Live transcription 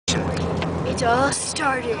It all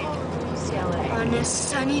started on a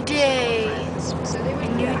sunny day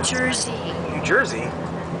in New Jersey. New Jersey?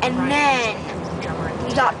 And then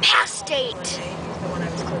we got past state.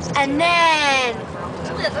 And then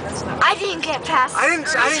I didn't get past. I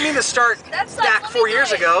didn't mean to start back 4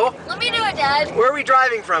 years ago. Let me do it, Dad. Where are we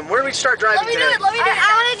driving from? Where do we start driving today? Let me do it.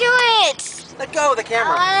 I want to do it. Let go of the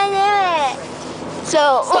camera. I want to do it.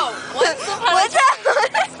 So what's what's up?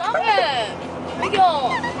 Stop it.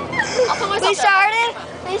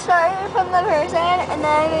 We started from the person, and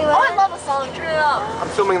then we went. Oh, I love a song. Turn it up. I'm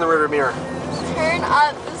filming the rear mirror. Turn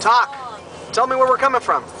up the Talk. song. Tell me where we're coming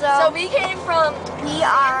from. So we came from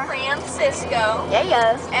San Francisco.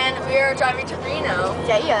 Yeah. And we were driving to Reno.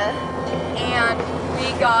 Yeah. And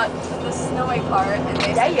we got to the snowy part, and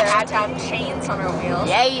they said we had to have chains on our wheels.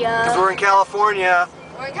 Because we're in California.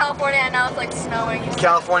 We're in California, and now it's like snowing.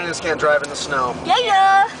 Californians can't drive in the snow.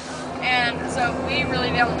 Yeah. And so we really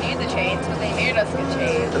don't need the chains, but they made us get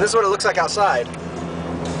chains. And this is what it looks like outside.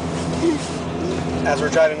 As we're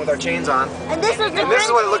driving with our chains on. And this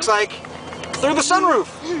is what it looks like through the sunroof.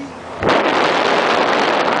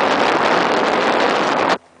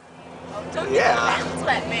 Yeah. Lens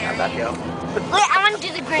wet, Mary. How'd that go? Wait, I want to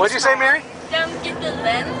do the Grinch. What'd you say, Mary? Don't get the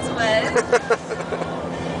lens wet.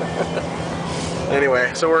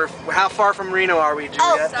 Anyway, so we're how far from Reno are we, Juliet?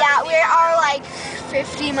 Oh, yeah, we are like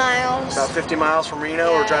 50 miles. About 50 miles from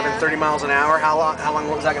Reno. We're driving 30 miles an hour. How long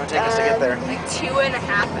was that going to take us to get there? Like 2.5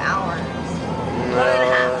 hours.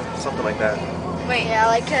 Something like that. Wait. Yeah,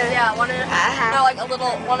 like yeah, 1.5. No, like a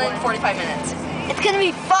little 1 and 45 minutes. It's gonna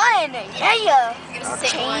be fun. Yeah. It's gonna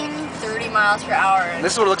take like 30 miles per hour. And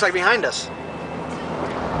this is what it looks like behind us.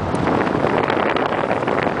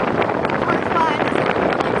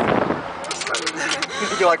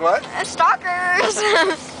 You like what? Stalkers.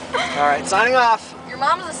 All right, signing off. Your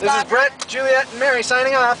mom's a stalker. This is Brett, Juliet, and Mary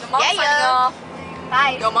signing off. Your mom's signing off.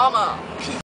 Bye. Yo, mama.